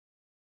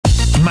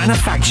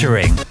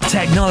manufacturing,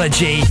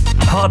 technology,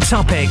 hot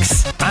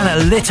topics,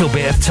 and a little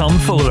bit of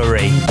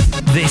tomfoolery.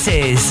 This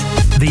is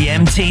the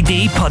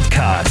MTD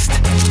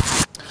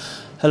Podcast.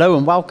 Hello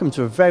and welcome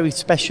to a very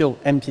special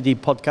MTD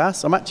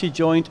Podcast. I'm actually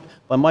joined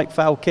by Mike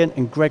Malkin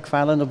and Greg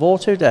Fallon of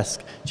Autodesk.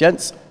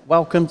 Gents,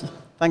 welcome.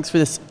 Thanks for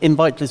this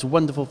invite to this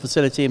wonderful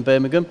facility in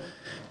Birmingham.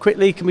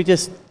 Quickly, can we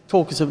just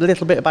talk us a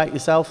little bit about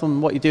yourself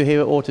and what you do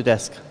here at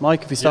Autodesk?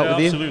 Mike, if we start with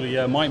you. Absolutely.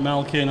 Yeah, Mike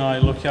Malkin. I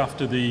look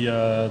after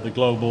the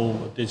global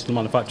digital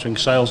manufacturing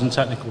sales and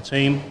technical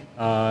team.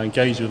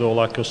 Engage with all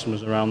our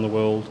customers around the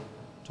world,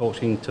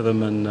 talking to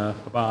them and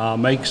about our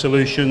make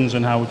solutions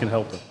and how we can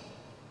help them.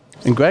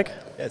 And Greg?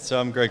 Yeah, so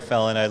I'm Greg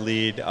Fallon. I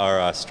lead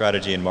our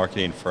strategy and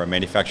marketing for our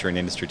manufacturing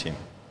industry team.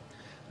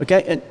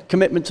 Okay, and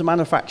commitment to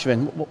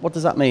manufacturing. What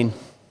does that mean?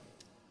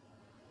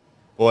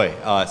 Boy,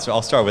 so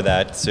I'll start with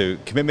that. So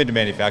commitment to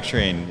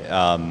manufacturing,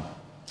 I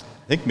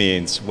think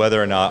means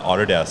whether or not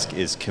Autodesk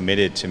is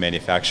committed to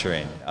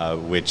manufacturing,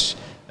 which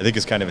I think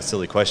is kind of a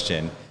silly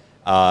question.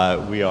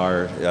 We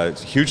are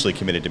hugely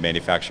committed to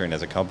manufacturing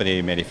as a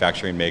company.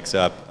 Manufacturing makes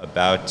up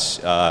about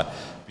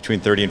between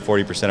 30 and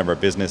 40% of our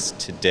business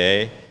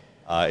today.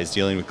 Is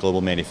dealing with global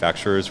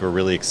manufacturers. We're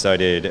really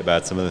excited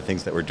about some of the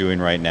things that we're doing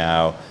right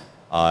now,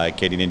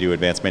 getting into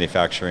advanced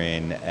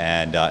manufacturing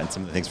and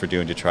some of the things we're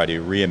doing to try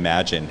to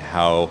reimagine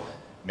how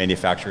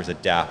manufacturers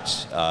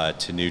adapt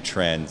to new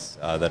trends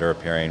that are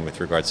appearing with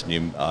regards to new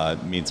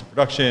means of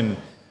production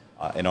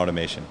and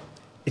automation.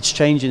 It's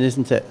changing,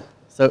 isn't it?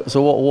 So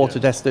what are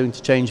Autodesk doing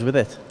to change with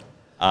it?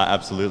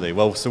 Absolutely.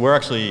 Well, so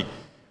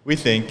we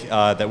think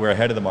that we're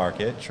ahead of the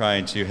market,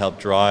 trying to help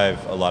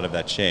drive a lot of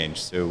that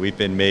change. So we've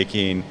been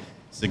making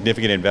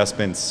significant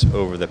investments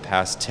over the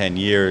past 10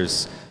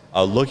 years,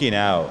 looking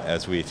out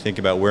as we think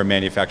about where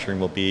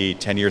manufacturing will be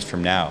 10 years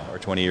from now or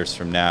 20 years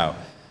from now,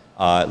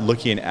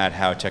 looking at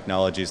how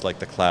technologies like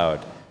the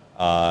cloud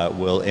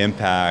will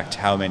impact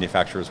how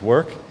manufacturers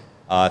work,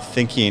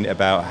 thinking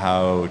about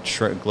how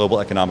global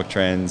economic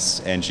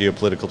trends and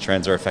geopolitical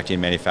trends are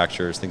affecting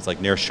manufacturers, things like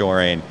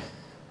nearshoring,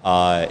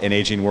 an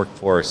aging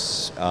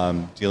workforce,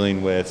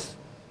 dealing with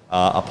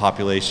a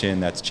population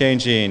that's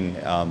changing,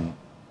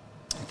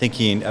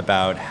 thinking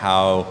about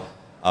how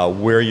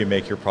where you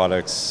make your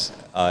products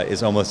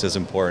is almost as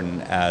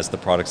important as the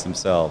products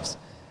themselves.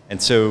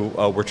 And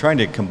so we're trying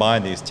to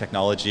combine these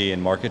technology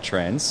and market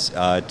trends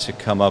to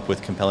come up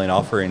with compelling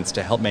offerings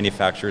to help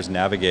manufacturers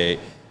navigate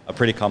a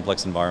pretty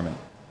complex environment.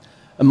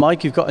 And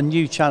Mike, you've got a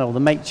new channel, the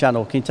Make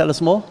channel. Can you tell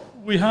us more?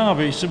 We have.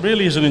 It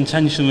really is an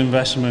intentional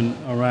investment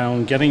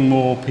around getting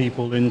more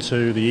people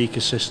into the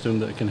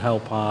ecosystem that can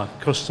help our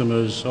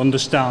customers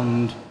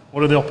understand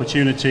what are the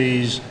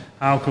opportunities,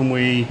 how can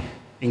we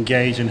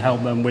engage and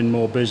help them win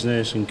more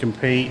business and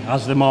compete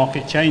as the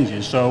market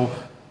changes. So,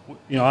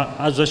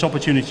 as this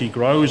opportunity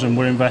grows and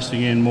we're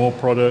investing in more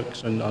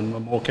products and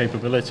more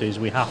capabilities,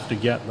 we have to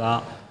get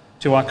that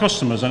to our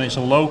customers. And it's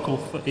a local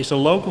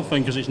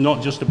thing because it's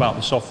not just about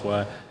the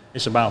software.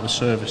 It's about the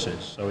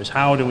services. So it's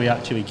how do we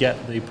actually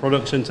get the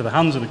products into the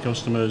hands of the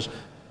customers,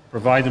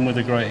 provide them with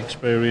a great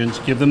experience,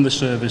 give them the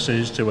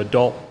services to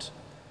adopt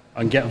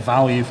and get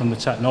value from the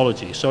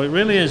technology. So it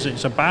really is,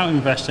 it's about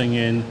investing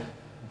in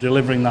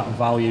delivering that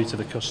value to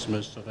the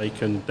customers so they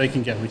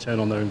can get return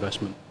on their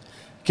investment.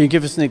 Can you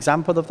give us an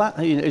example of that?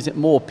 Is it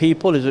more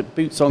people? Is it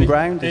boots on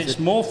ground? It's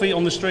more feet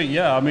on the street,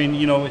 yeah. I mean,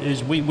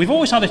 we've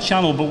always had a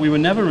channel, but we were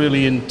never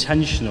really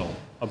intentional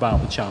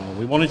about the channel.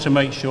 We wanted to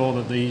make sure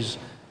that these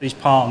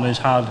partners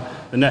had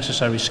the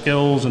necessary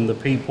skills and the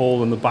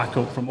people and the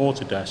backup from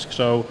Autodesk.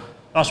 So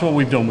that's what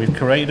we've done. We've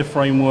created a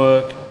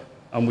framework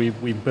and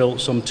we've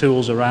built some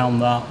tools around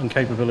that and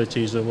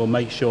capabilities that will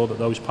make sure that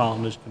those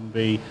partners can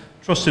be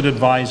trusted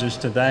advisors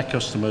to their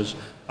customers,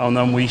 and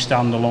then we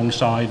stand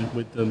alongside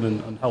with them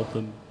and help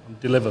them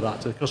deliver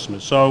that to the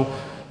customers. So,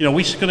 we're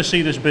going to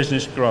see this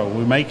business grow.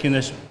 We're making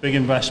this big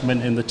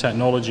investment in the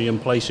technology in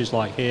places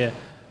like here,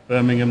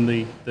 Birmingham,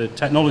 the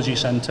technology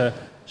centre.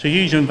 It's a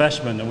huge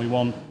investment, and we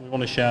want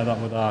to share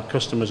that with our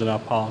customers and our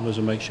partners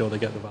and make sure they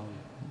get the value.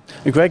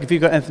 And Greg, have you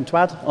got anything to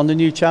add on the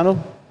new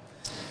channel?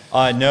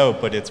 No,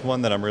 but it's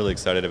one that I'm really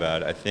excited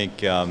about. I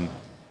think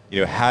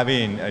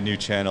having a new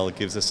channel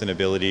gives us an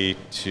ability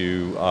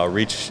to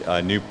reach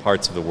new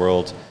parts of the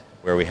world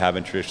where we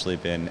haven't traditionally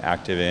been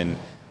active in.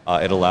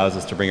 It allows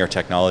us to bring our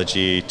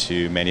technology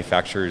to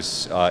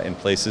manufacturers in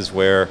places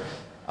where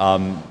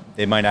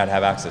they might not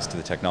have access to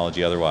the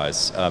technology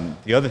otherwise.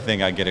 The other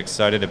thing I get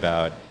excited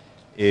about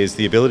is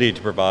the ability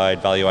to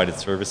provide value-added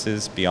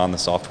services beyond the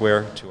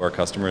software to our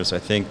customers. I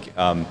think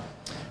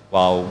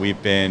while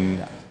we've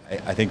been,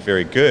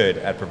 very good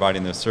at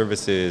providing those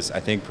services, I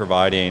think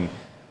providing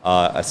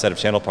a set of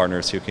channel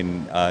partners who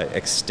can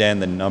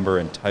extend the number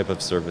and type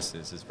of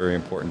services is very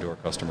important to our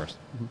customers.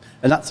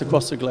 And that's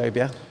across the globe,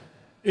 yeah?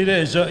 It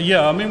is,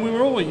 yeah. I mean,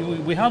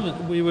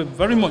 we were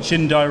very much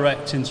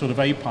indirect in sort of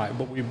APAC,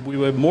 but we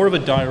were more of a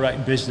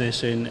direct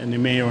business in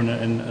EMEA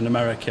and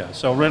America.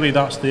 So really,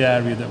 that's the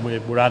area that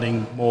we're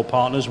adding more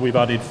partners. We've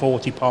added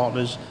 40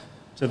 partners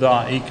to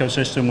that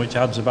ecosystem, which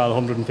adds about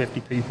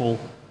 150 people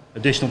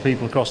additional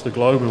people across the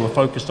globe who are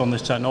focused on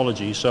this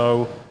technology.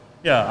 So,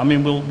 yeah, I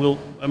mean,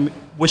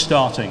 we're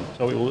starting.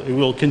 So it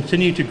will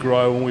continue to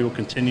grow, and we will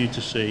continue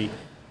to see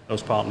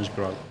those partners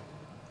grow.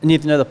 And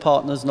even though the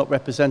partners, not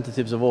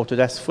representatives of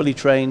Autodesk, fully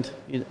trained,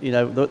 you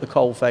know, the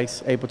coal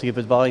face, able to give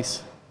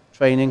advice,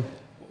 training?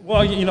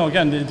 Well, you know,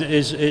 again,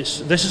 this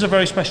is a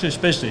very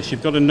specialist business.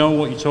 You've got to know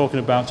what you're talking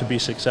about to be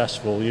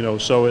successful, you know.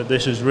 So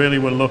this is really,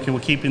 we're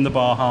keeping the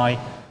bar high.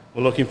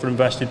 We're looking for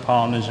invested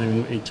partners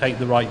who take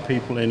the right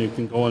people in, who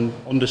can go and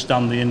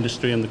understand the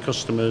industry and the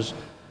customers.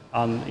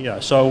 And yeah,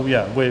 so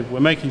yeah, we're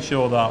making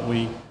sure that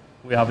we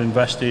have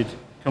invested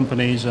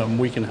companies and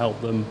we can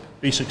help them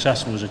be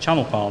successful as a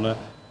channel partner,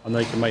 and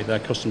they can make their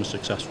customers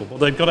successful. But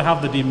they've got to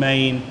have the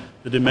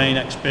domain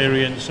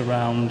experience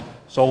around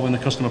solving the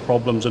customer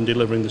problems and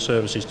delivering the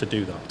services to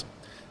do that.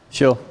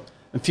 Sure.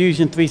 And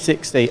Fusion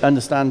 360,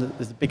 understand that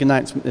there's a big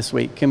announcement this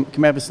week. Can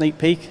we have a sneak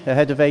peek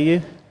ahead of AU?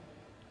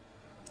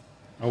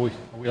 Are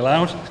we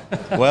allowed?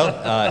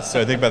 Well,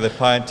 so I think by the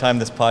time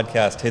this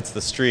podcast hits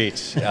the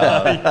street,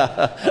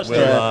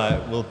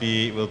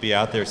 we'll be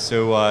out there.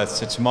 So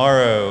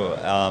tomorrow,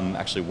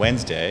 actually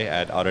Wednesday,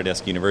 at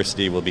Autodesk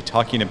University, we'll be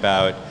talking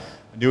about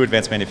new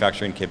advanced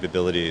manufacturing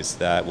capabilities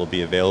that will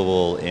be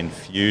available in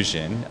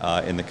Fusion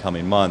in the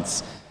coming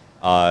months,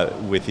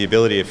 with the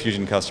ability of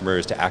Fusion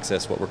customers to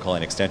access what we're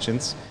calling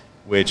extensions,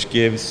 which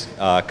gives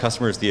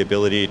customers the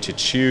ability to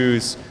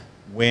choose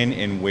when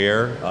and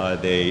where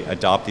they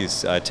adopt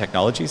these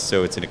technologies.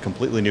 So it's in a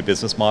completely new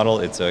business model.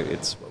 It's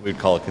what we'd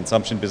call a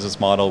consumption business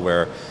model,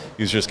 where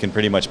users can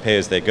pretty much pay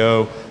as they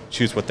go,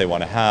 choose what they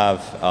want to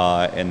have,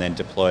 and then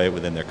deploy it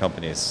within their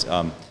companies.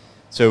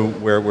 So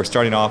we're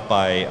starting off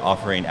by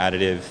offering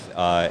additive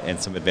and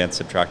some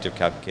advanced subtractive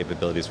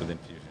capabilities within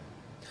Fusion.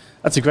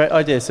 That's a great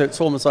idea. So it's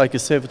almost like a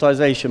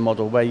servitization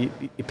model where you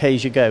pay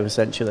as you go,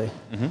 essentially.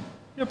 Mm-hmm.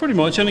 Yeah, pretty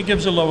much, and it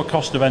gives a lower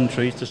cost of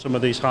entry to some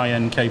of these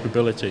high-end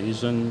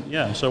capabilities, and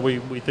yeah, so we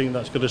think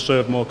that's going to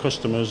serve more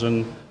customers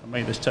and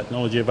make this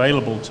technology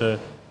available to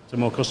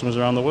more customers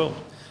around the world.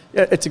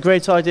 Yeah, it's a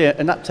great idea,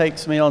 and that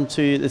takes me on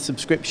to the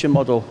subscription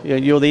model. You know,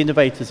 you're the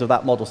innovators of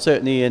that model,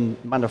 certainly in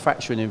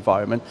manufacturing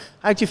environment.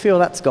 How do you feel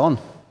that's gone?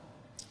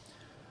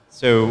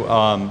 So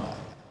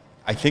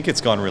I think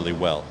it's gone really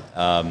well.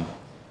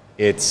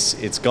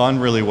 It's gone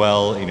really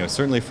well, you know,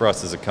 certainly for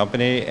us as a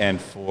company and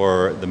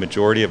for the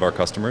majority of our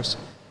customers.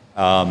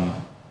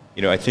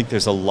 You know, I think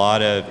there's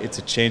it's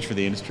a change for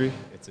the industry.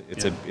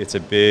 It's a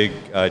big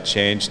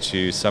change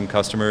to some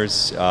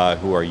customers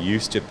who are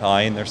used to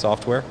buying their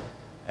software.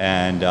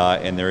 And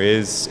there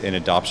is an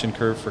adoption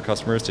curve for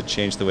customers to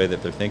change the way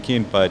that they're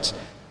thinking, but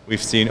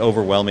we've seen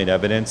overwhelming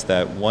evidence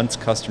that once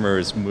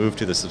customers move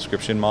to the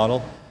subscription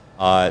model,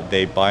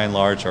 they by and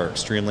large are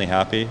extremely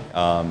happy.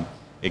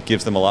 It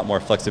gives them a lot more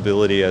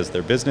flexibility as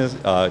their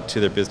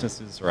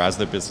businesses or as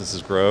their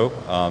businesses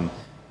grow.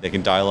 They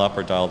can dial up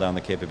or dial down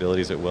the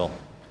capabilities at will.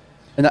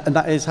 And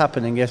that is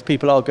happening, yes?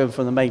 People are going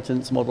from the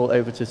maintenance model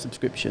over to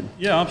subscription?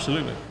 Yeah,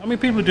 absolutely. I mean,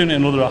 people are doing it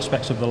in other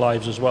aspects of their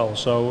lives as well.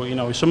 So, you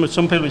know, some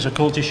people it's a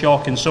culture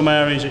shock. In some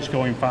areas it's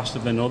going faster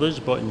than others,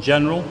 but in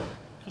general,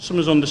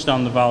 customers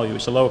understand the value.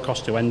 It's a lower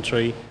cost to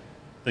entry.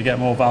 They get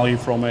more value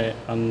from it,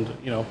 and,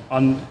 you know,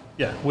 and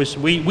yeah,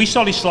 we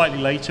started slightly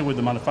later with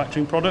the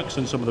manufacturing products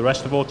than some of the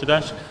rest of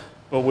Autodesk,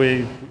 but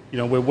we're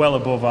well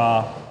above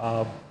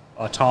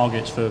our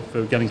targets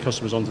for getting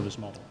customers onto this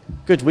model.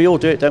 Good. We all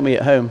do it, don't we,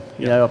 at home?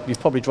 You know, you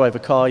probably drive a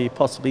car, you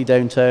possibly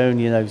don't own,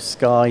 you know,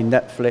 Sky,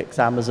 Netflix,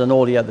 Amazon,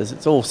 all the others.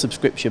 It's all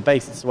subscription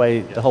based. It's the way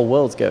the whole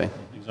world's going.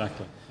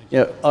 Exactly. You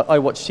know, I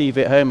watch TV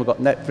at home. I've got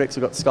Netflix,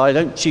 I've got Sky. I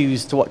don't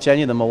choose to watch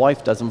any of them. My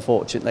wife does,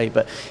 unfortunately.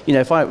 But you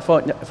know,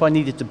 if I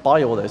needed to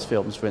buy all those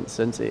films, for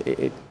instance,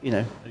 it you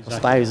know, costs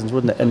thousands,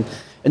 wouldn't it? And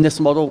in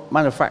this model,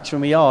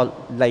 manufacturing, we are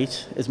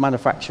late as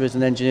manufacturers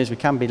and engineers. We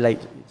can be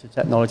late to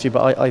technology,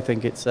 but I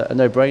think it's a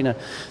no-brainer.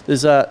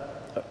 There's a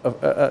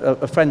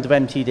friend of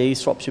MTD,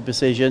 Shropshire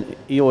Precision.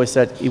 He always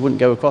said he wouldn't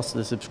go across to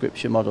the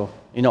subscription model.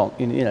 You know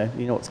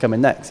what's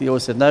coming next. He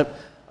always said, no,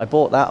 I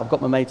bought that. I've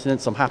got my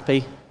maintenance. I'm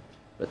happy.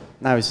 But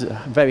now he's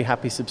a very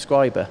happy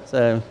subscriber.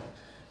 So,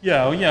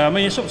 yeah. I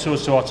mean, it's up to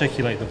us to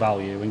articulate the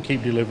value and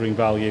keep delivering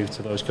value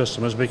to those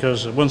customers,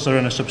 because once they're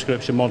in a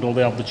subscription model,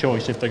 they have the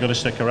choice if they're going to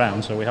stick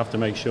around. So we have to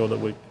make sure that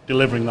we're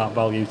delivering that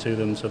value to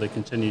them, so they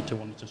continue to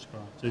want to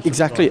subscribe.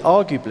 Exactly.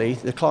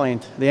 Arguably, the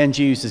client, the end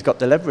user's got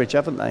the leverage,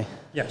 haven't they?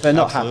 Yes. If they're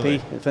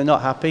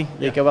not happy,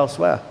 they go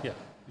elsewhere. Yeah.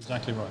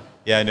 Exactly right.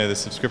 Yeah, I know the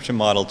subscription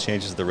model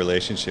changes the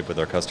relationship with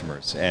our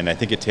customers, and I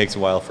think it takes a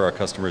while for our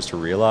customers to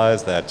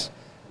realize that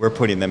we're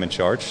putting them in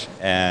charge,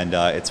 and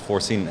it's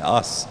forcing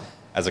us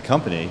as a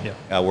company,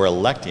 we're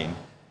electing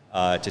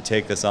to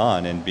take this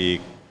on and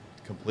be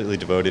completely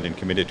devoted and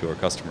committed to our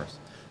customers.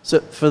 So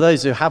for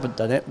those who haven't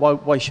done it,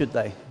 why should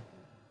they?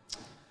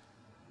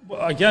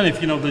 Well, again,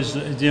 if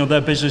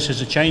their businesses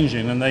are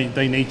changing and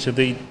they need to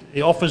be,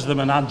 it offers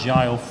them an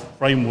agile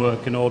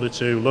framework in order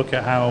to look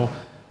at how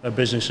their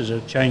businesses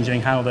are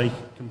changing, how they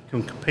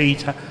can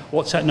compete,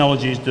 what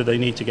technologies do they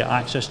need to get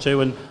access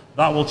to, and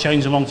that will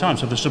change a long time.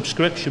 So the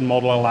subscription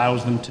model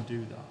allows them to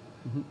do that.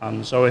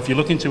 And so if you're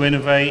looking to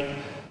innovate,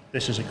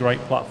 this is a great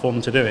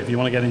platform to do it. If you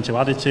want to get into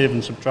additive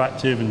and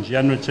subtractive and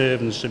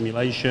generative and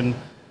simulation,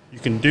 you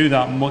can do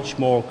that much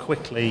more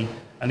quickly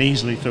and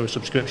easily through a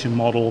subscription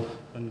model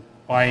than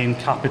buying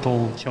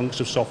capital chunks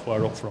of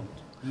software up front.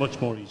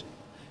 Much more easy.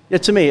 Yeah,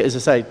 to me, as I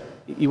say,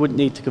 you wouldn't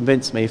need to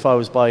convince me if I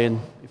was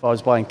buying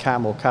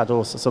CAM or CAD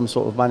or some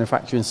sort of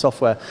manufacturing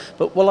software.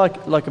 But what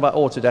I like about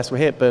Autodesk, we're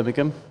here at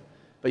Birmingham,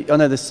 but I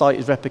know the site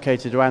is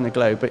replicated around the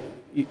globe, but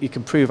you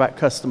can prove out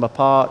customer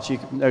parts,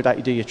 no doubt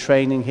you do your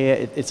training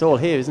here, it's all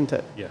here, isn't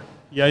it?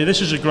 Yeah,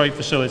 this is a great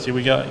facility.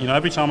 We get,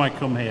 every time I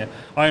come here,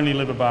 I only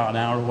live about an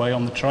hour away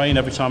on the train.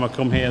 Every time I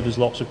come here, there's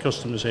lots of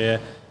customers here,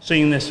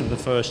 seeing this for the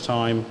first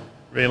time,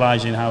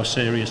 realizing how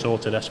serious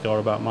Autodesk are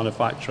about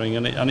manufacturing,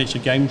 and it's a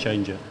game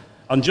changer.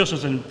 And just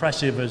as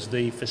impressive as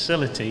the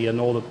facility and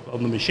all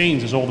the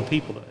machines is all the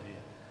people that are here.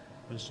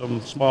 There's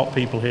some smart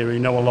people here who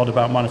know a lot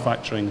about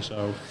manufacturing,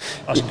 so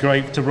that's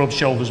great to rub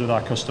shoulders with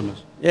our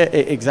customers. Yeah,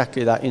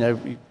 exactly that.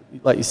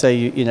 Like you say,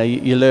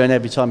 you learn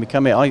every time you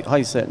come here.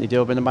 I certainly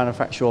do. I've been a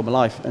manufacturer all my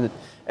life, and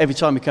every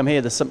time you come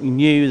here, there's something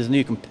new. There's a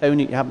new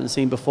component you haven't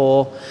seen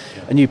before,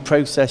 a new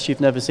process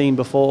you've never seen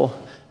before.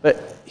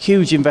 But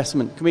huge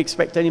investment. Can we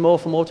expect any more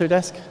from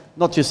Autodesk?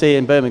 Not just here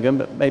in Birmingham,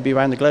 but maybe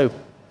around the globe.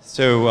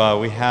 So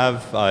we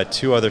have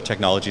 2 other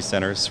technology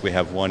centers. We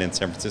have one in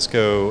San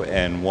Francisco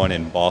and one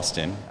in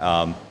Boston.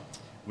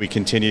 We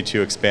continue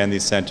to expand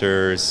these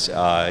centers.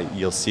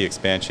 You'll see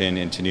expansion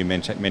into new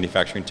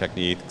manufacturing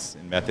techniques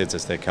and methods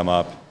as they come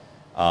up.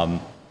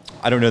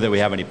 I don't know that we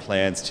have any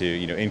plans to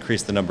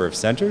increase the number of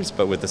centers,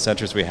 but with the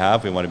centers we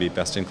have, we want to be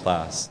best in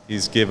class.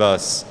 These give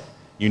us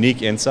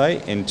unique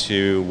insight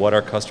into what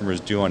our customers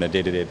do on a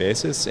day-to-day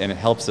basis, and it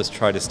helps us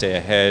try to stay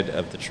ahead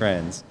of the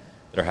trends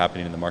that are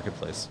happening in the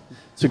marketplace.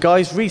 So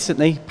guys,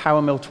 recently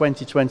PowerMill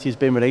 2020 has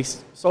been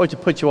released. Sorry to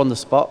put you on the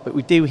spot, but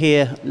we do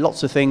hear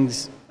lots of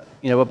things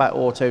about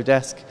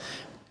Autodesk.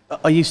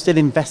 Are you still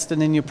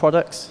investing in your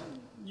products?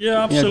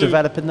 Yeah, absolutely.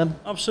 Developing them?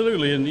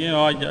 Absolutely,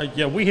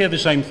 and we hear the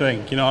same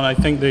thing. And I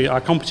think our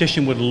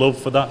competition would love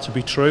for that to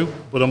be true,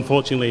 but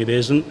unfortunately it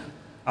isn't.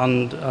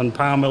 And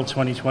PowerMill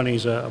 2020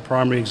 is a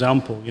primary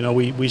example.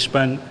 We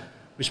spent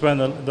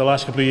the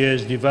last couple of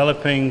years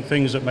developing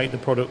things that make the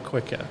product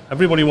quicker.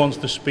 Everybody wants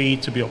the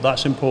speed to be up.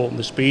 That's important.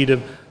 The speed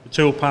of the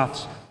tool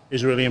paths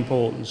is really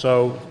important.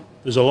 So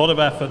there's a lot of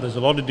effort, there's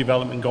a lot of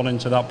development gone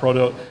into that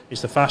product.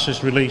 It's the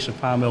fastest release of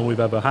PowerMill we've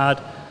ever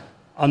had.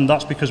 And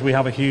that's because we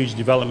have a huge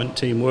development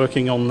team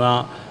working on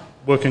that,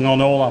 working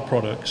on all our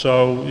products.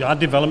 So our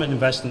development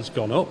investment's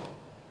gone up.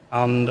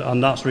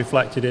 And that's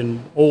reflected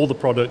in all the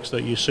products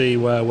that you see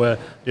where we're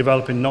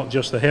developing not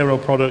just the hero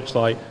products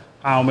like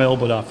PowerMill,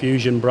 but our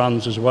Fusion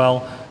brands as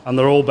well, and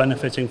they're all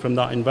benefiting from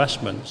that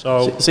investment.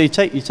 So you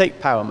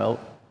take PowerMill.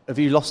 Have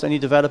you lost any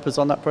developers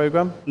on that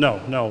program?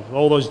 No.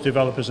 All those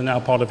developers are now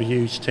part of a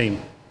huge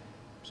team.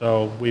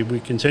 So we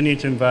continue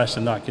to invest,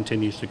 and that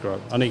continues to grow.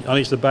 And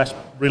it's the best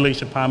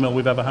release of PowerMill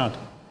we've ever had.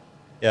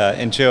 Yeah,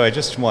 and Joe, I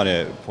just want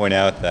to point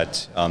out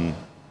that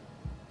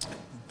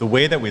the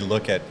way that we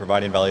look at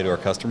providing value to our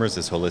customers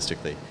is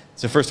holistically.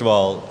 So first of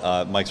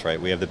all, Mike's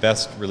right. We have the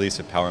best release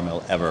of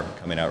PowerMill ever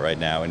coming out right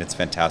now, and it's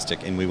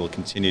fantastic. And we will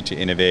continue to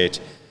innovate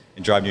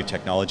and drive new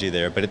technology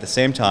there. But at the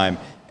same time,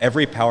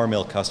 every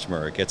PowerMill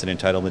customer gets an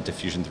entitlement to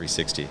Fusion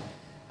 360,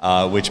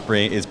 which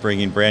is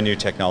bringing brand new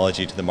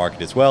technology to the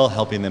market as well,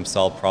 helping them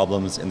solve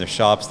problems in their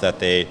shops that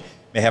they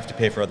may have to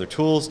pay for other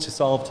tools to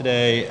solve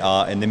today,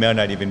 and they may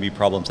not even be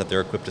problems that they're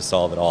equipped to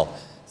solve at all.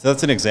 So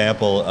that's an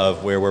example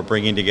of where we're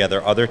bringing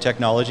together other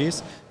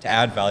technologies to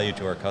add value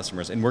to our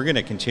customers. And we're going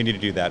to continue to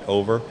do that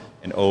over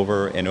and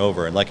over and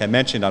over. And like I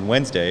mentioned on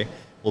Wednesday,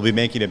 we'll be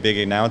making a big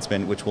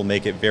announcement which will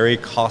make it very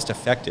cost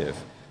effective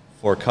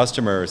for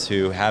customers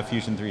who have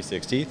Fusion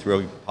 360 through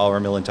a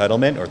PowerMill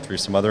entitlement or through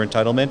some other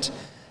entitlement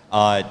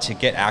to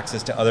get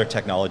access to other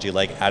technology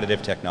like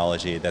additive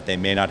technology that they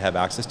may not have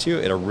access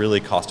to in a really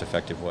cost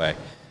effective way.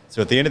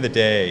 So at the end of the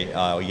day,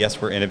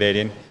 yes, we're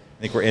innovating.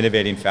 I think we're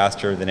innovating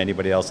faster than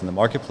anybody else in the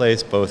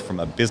marketplace, both from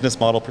a business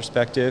model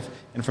perspective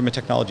and from a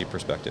technology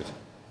perspective.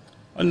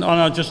 And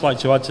I'd just like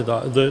to add to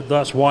that,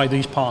 that's why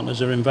these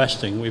partners are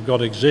investing. We've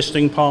got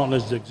existing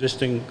partners,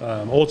 existing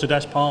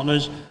Autodesk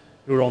partners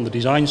who are on the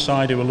design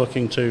side who are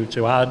looking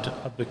to add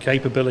the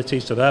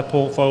capabilities to their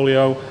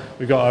portfolio.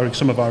 We've got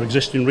some of our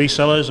existing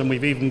resellers, and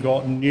we've even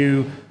got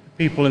new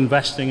people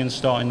investing and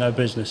starting their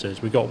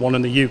businesses. We've got one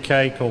in the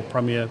UK called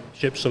Premier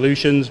Ship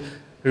Solutions,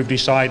 who've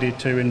decided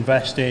to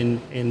invest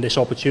in this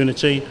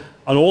opportunity.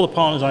 And all the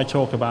partners I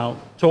talk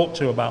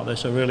to about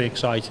this are really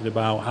excited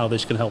about how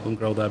this can help them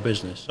grow their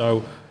business.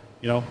 So,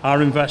 our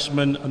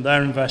investment and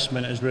their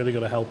investment is really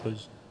going to help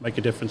us make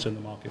a difference in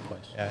the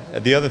marketplace. Yeah.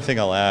 The other thing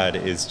I'll add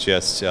is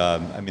just,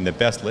 the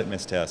best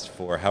litmus test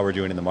for how we're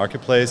doing in the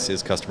marketplace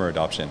is customer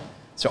adoption.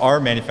 So our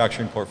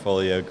manufacturing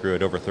portfolio grew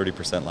at over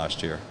 30%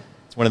 last year.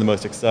 It's one of the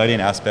most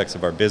exciting aspects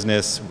of our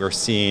business. We're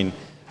seeing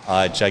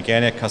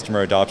gigantic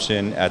customer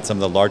adoption at some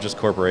of the largest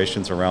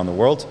corporations around the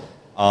world,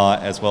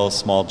 as well as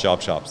small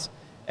job shops.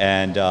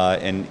 And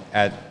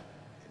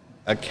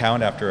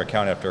account after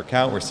account after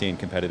account, we're seeing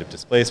competitive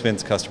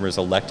displacements, customers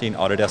electing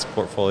Autodesk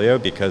portfolio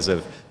because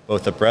of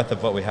both the breadth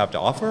of what we have to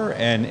offer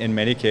and in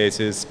many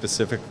cases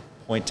specific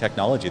point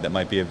technology that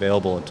might be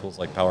available in tools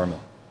like PowerMill.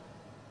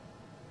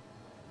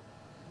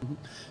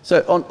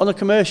 So on a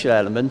commercial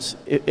element,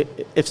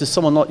 if there's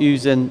someone not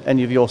using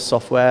any of your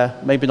software,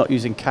 maybe not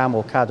using CAM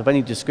or CAD of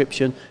any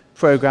description,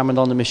 programming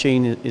on the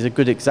machine is a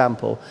good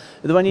example.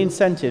 Are there any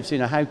incentives?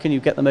 How can you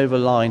get them over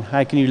the line?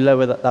 How can you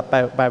lower that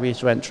barrier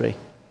to entry?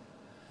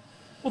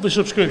 Well, the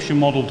subscription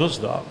model does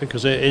that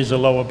because it is a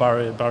lower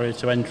barrier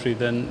to entry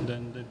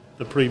than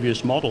the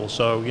previous model.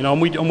 So,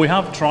 and we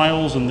have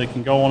trials, and they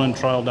can go on and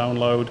trial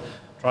download,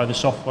 try the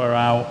software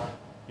out.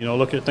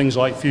 Look at things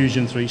like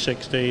Fusion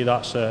 360.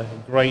 That's a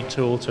great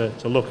tool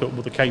to look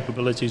at the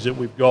capabilities that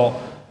we've got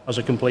as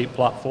a complete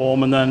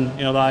platform, and then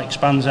that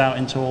expands out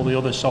into all the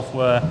other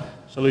software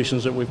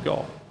solutions that we've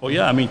got. But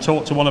yeah,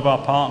 talk to one of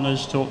our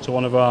partners, talk to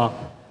one of our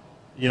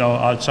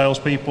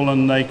salespeople,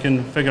 and they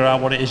can figure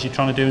out what it is you're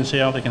trying to do and see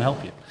how they can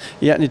help you.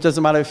 Yeah, and it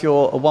doesn't matter if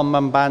you're a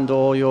one-man band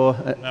or you're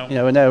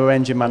an aero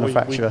engine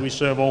manufacturer. We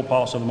serve all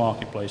parts of the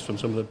marketplace, from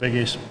some of the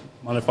biggest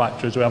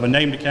manufacturers. We have a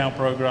named account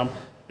program.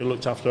 We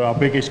looked after our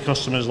biggest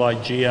customers like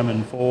GM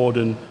and Ford,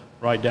 and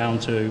right down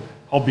to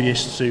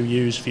hobbyists who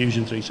use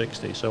Fusion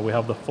 360. So we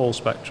have the full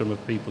spectrum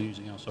of people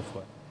using our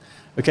software.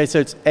 Okay, so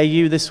it's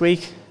AU this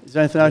week. Is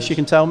there anything else you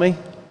can tell me?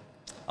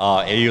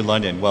 AU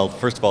London. Well,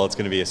 first of all, it's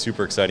going to be a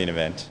super exciting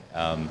event.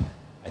 I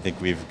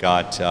think we've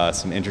got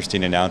some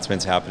interesting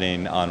announcements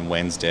happening on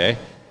Wednesday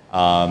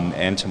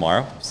and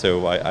tomorrow.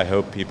 So I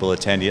hope people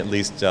attend at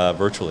least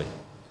virtually.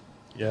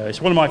 Yeah,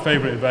 it's one of my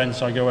favourite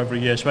events. I go every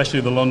year,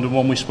 especially the London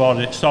one. We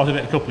started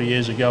it a couple of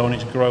years ago, and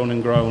it's grown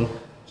and grown.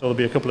 So there'll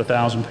be a couple of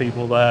thousand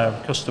people there,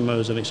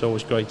 customers, and it's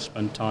always great to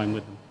spend time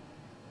with them.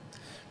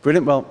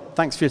 Brilliant. Well,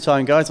 thanks for your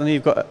time, guys. I know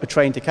you've got a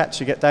train to catch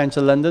to get down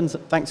to London. So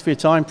thanks for your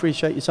time.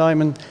 Appreciate your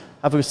time, and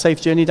have a safe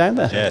journey down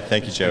there. Yeah,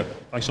 thank you, Joe.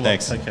 Thanks a lot.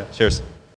 Thanks. Take care. Cheers.